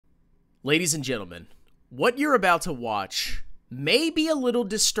Ladies and gentlemen, what you're about to watch may be a little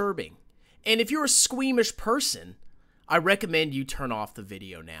disturbing, and if you're a squeamish person, I recommend you turn off the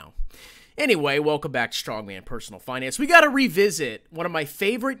video now. Anyway, welcome back to Strongman Personal Finance. We got to revisit one of my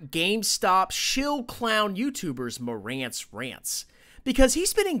favorite GameStop shill clown YouTubers, Marantz Rants, because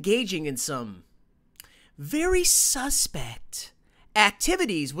he's been engaging in some very suspect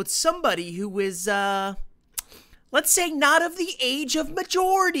activities with somebody who is, let's say, not of the age of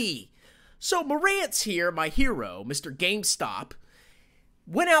majority. So Marantz here, my hero, Mr. GameStop,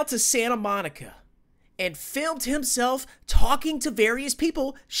 went out to Santa Monica and filmed himself talking to various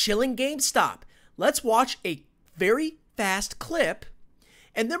people shilling GameStop. Let's watch a very fast clip,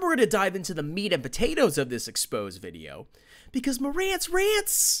 and then we're going to dive into the meat and potatoes of this exposed video, because Marantz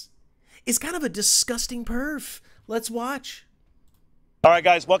Rants is kind of a disgusting perv. Let's watch. All right,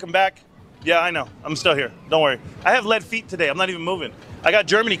 guys, welcome back. Yeah, I know. I'm still here. Don't worry. I have lead feet today. I'm not even moving. I got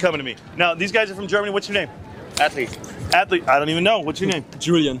Germany coming to me. Now, these guys are from Germany. What's your name? Athlete. Athlete. I don't even know. What's your name?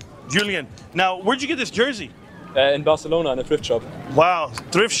 Julian. Julian. Now, where'd you get this jersey? In Barcelona in a thrift shop. Wow.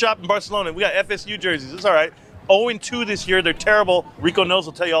 Thrift shop in Barcelona. We got FSU jerseys. It's all right. 0-2 this year. They're terrible. Rico knows.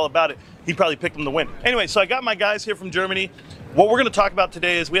 Will tell you all about it. He probably picked them to win. Anyway, so I got my guys here from Germany. What we're going to talk about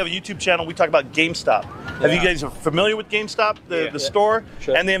today is we have a YouTube channel. We talk about GameStop. Have you guys are familiar with GameStop, the store,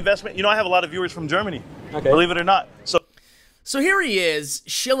 sure, and the investment? You know, I have a lot of viewers from Germany. Okay. Believe it or not. So here he is,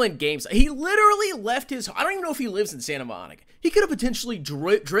 shilling GameStop. He literally left his... I don't even know if he lives in Santa Monica. He could have potentially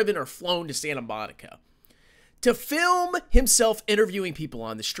driven or flown to Santa Monica to film himself interviewing people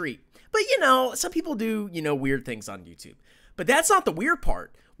on the street. But, you know, some people do, weird things on YouTube. But that's not the weird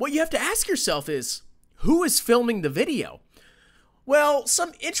part. What you have to ask yourself is, who is filming the video? Well,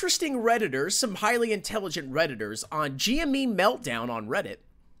 some interesting Redditors, some highly intelligent Redditors on GME Meltdown on Reddit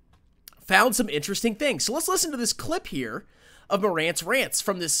found some interesting things. So let's listen to this clip here of Marantz Rants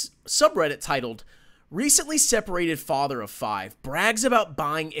from this subreddit titled, "Recently Separated Father of 5 Brags About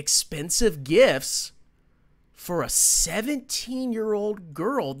Buying Expensive Gifts for a 17-year-old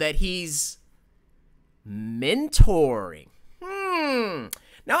girl that he's mentoring."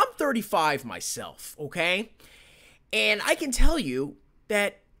 Now, I'm 35 myself, okay? And I can tell you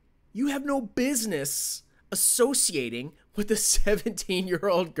that you have no business associating with a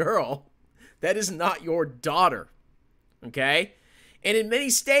 17-year-old girl that is not your daughter, okay? And in many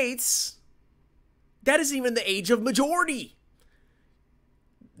states, that isn't even the age of majority.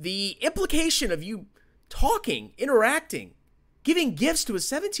 The implication of you talking, interacting, giving gifts to a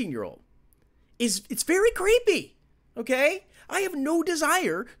 17-year-old it's very creepy, okay? I have no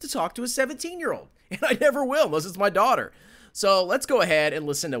desire to talk to a 17-year-old. And I never will, unless it's my daughter. So let's go ahead and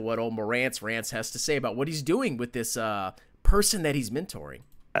listen to what old Marantz Rants has to say about what he's doing with this person that he's mentoring.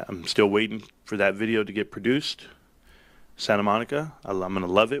 I'm still waiting for that video to get produced. Santa Monica. I'm going to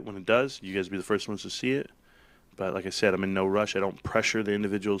love it when it does. You guys will be the first ones to see it. But like I said, I'm in no rush. I don't pressure the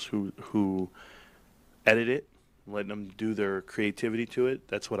individuals who edit it, letting them do their creativity to it.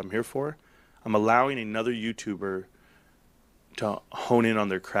 That's what I'm here for. I'm allowing another YouTuber to hone in on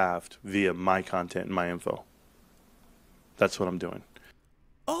their craft via my content and my info. That's what I'm doing.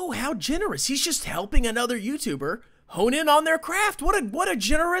 Oh, how generous. He's just helping another YouTuber hone in on their craft. What a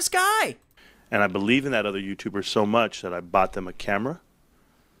generous guy. And I believe in that other YouTuber so much that I bought them a camera.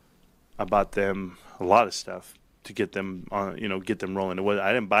 I bought them a lot of stuff to get them on, get them rolling.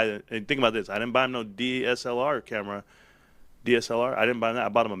 I didn't buy it. Think about this. I didn't buy them no DSLR camera. DSLR. I didn't buy that. I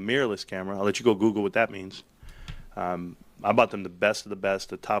bought them a mirrorless camera. I'll let you go Google what that means. I bought them the best of the best,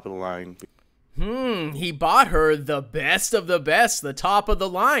 the top of the line. He bought her the best of the best, the top of the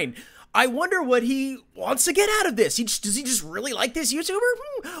line. I wonder what he wants to get out of this. Does he just really like this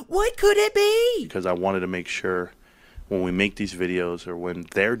YouTuber? What could it be? Because I wanted to make sure when we make these videos or when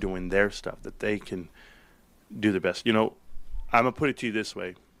they're doing their stuff that they can do their best. I'm going to put it to you this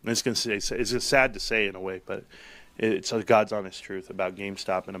way. It's just sad to say in a way, but it's God's honest truth about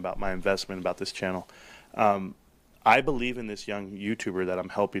GameStop and about my investment, about this channel. I believe in this young YouTuber that I'm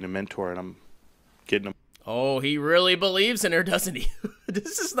helping to mentor, and I'm getting him. Oh, he really believes in her, doesn't he?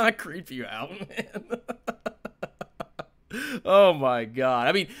 This does not creep you out, man. Oh, my God.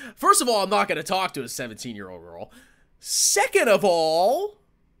 I mean, first of all, I'm not going to talk to a 17-year-old girl. Second of all,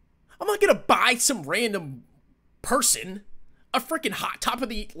 I'm not going to buy some random person a freaking hot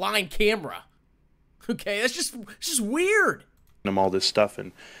top-of-the-line camera. Okay, that's just weird. Them all this stuff,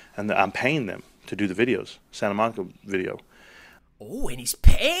 and I'm paying them to do the videos, Santa Monica video. Oh, and he's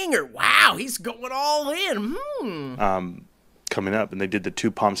paying her. Wow, he's going all in. Coming up, and they did the 2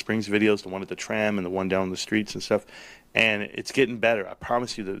 Palm Springs videos, the one at the tram and the one down the streets and stuff. And it's getting better. I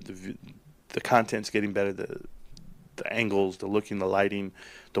promise you, the content's getting better. The the angles, the looking, the lighting,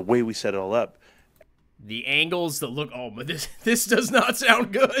 the way we set it all up. The angles, the look. Oh, but this does not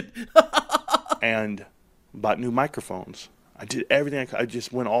sound good. And bought new microphones. I did everything. I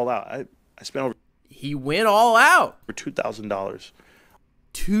just went all out. I spent over. He went all out. For $2,000.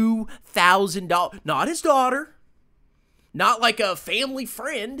 $2,000. Not his daughter. Not like a family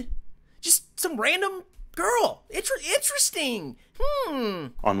friend. Just some random girl. Interesting.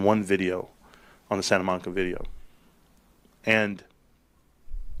 On one video, on the Santa Monica video. And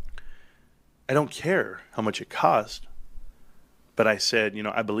I don't care how much it cost. But I said, you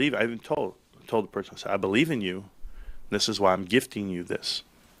know, I believe, I even told the person, I said, I believe in you. This is why I'm gifting you this.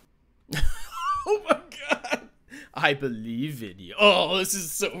 Oh my God. I believe in you. Oh, this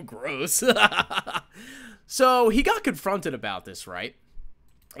is so gross. So he got confronted about this, right?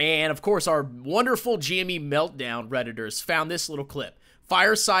 And of course, our wonderful GME Meltdown Redditors found this little clip.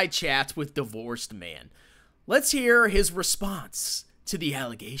 Fireside chats with divorced man. Let's hear his response to the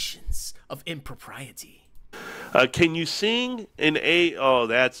allegations of impropriety. Can you sing in A? Oh,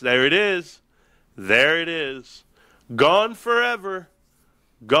 there it is. There it is. Gone forever.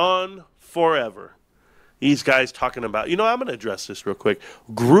 Gone forever. These guys talking about, you know, I'm going to address this real quick.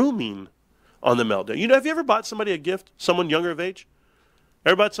 Grooming on the Meltdown. You know, have you ever bought somebody a gift? Someone younger of age?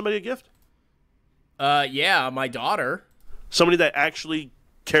 Ever bought somebody a gift? Yeah, my daughter. Somebody that actually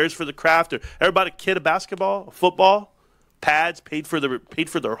cares for the craft. Or ever bought a kid a basketball, a football, pads, paid for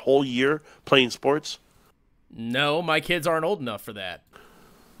their whole year playing sports? No, my kids aren't old enough for that.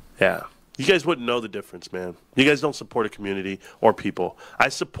 Yeah. You guys wouldn't know the difference, man. You guys don't support a community or people. I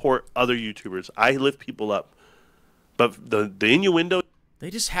support other YouTubers. I lift people up. But the innuendo... They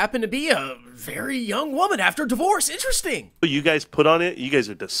just happen to be a very young woman after divorce. Interesting. You guys put on it, you guys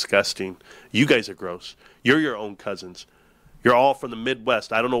are disgusting. You guys are gross. You're your own cousins. You're all from the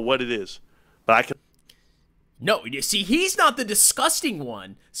Midwest. I don't know what it is, but I can... No, you see, he's not the disgusting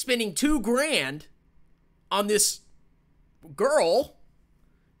one spending $2,000 on this girl.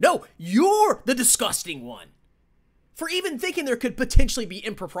 No, you're the disgusting one for even thinking there could potentially be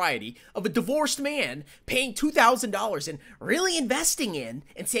impropriety of a divorced man paying $2,000 and really investing in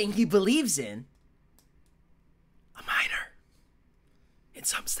and saying he believes in a minor in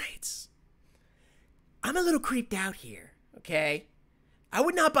some states. I'm a little creeped out here, okay? I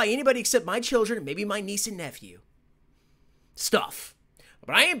would not buy anybody except my children and maybe my niece and nephew stuff.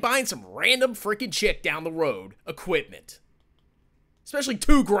 But I ain't buying some random freaking chick down the road equipment. Especially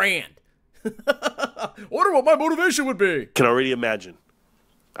 $2,000. Wonder what my motivation would be. Can already imagine.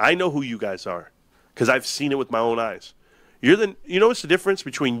 I know who you guys are because I've seen it with my own eyes. You know what's the difference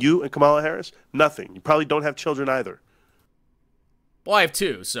between you and Kamala Harris? Nothing. You probably don't have children either. Well, I have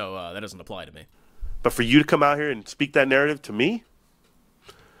 2, so that doesn't apply to me. But for you to come out here and speak that narrative to me,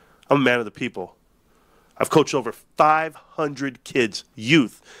 I'm a man of the people. I've coached over 500 kids,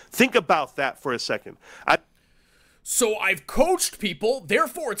 youth. Think about that for a second. So I've coached people,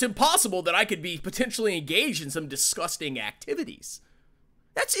 therefore it's impossible that I could be potentially engaged in some disgusting activities.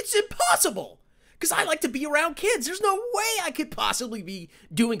 It's impossible. Because I like to be around kids. There's no way I could possibly be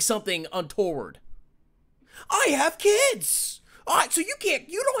doing something untoward. I have kids. All right, so you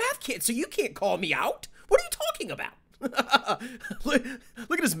don't have kids, so you can't call me out. What are you talking about?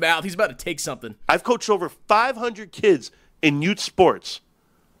 Look at his mouth. He's about to take something. I've coached over 500 kids in youth sports.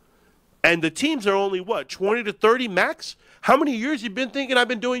 And the teams are only, what, 20 to 30 max? How many years you been thinking I've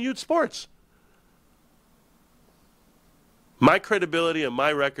been doing youth sports? My credibility and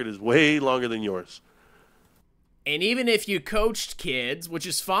my record is way longer than yours. And even if you coached kids, which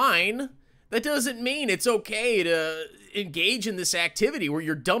is fine, that doesn't mean it's okay to engage in this activity where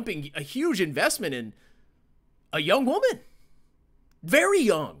you're dumping a huge investment in a young woman. Very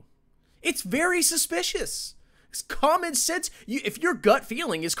young. It's very suspicious. It's common sense. If your gut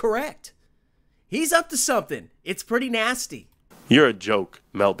feeling is correct, he's up to something. It's pretty nasty. You're a joke,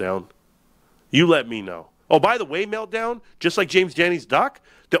 Meltdown. You let me know. Oh, by the way, Meltdown, just like James Janney's doc,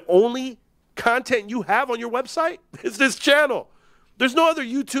 the only content you have on your website is this channel. There's no other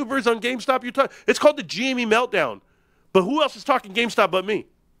YouTubers on GameStop you're talking. It's called the GME Meltdown. But who else is talking GameStop but me?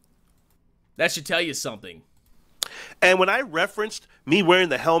 That should tell you something. And when I referenced me wearing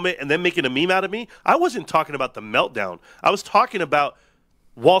the helmet and then making a meme out of me, I wasn't talking about the Meltdown. I was talking about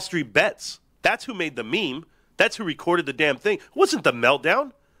Wall Street Bets. That's who made the meme. That's who recorded the damn thing. It wasn't the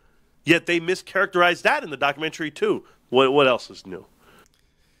Meltdown. Yet they mischaracterized that in the documentary too. What else is new?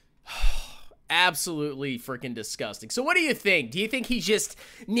 Absolutely freaking disgusting. So what do you think? Do you think he's just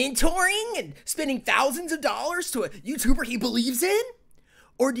mentoring and spending thousands of dollars to a YouTuber he believes in?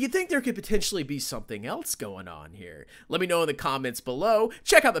 Or do you think there could potentially be something else going on here? Let me know in the comments below.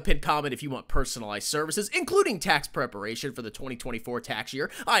 Check out the pinned comment if you want personalized services, including tax preparation for the 2024 tax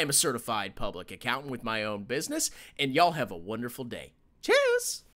year. I am a certified public accountant with my own business, and y'all have a wonderful day. Cheers!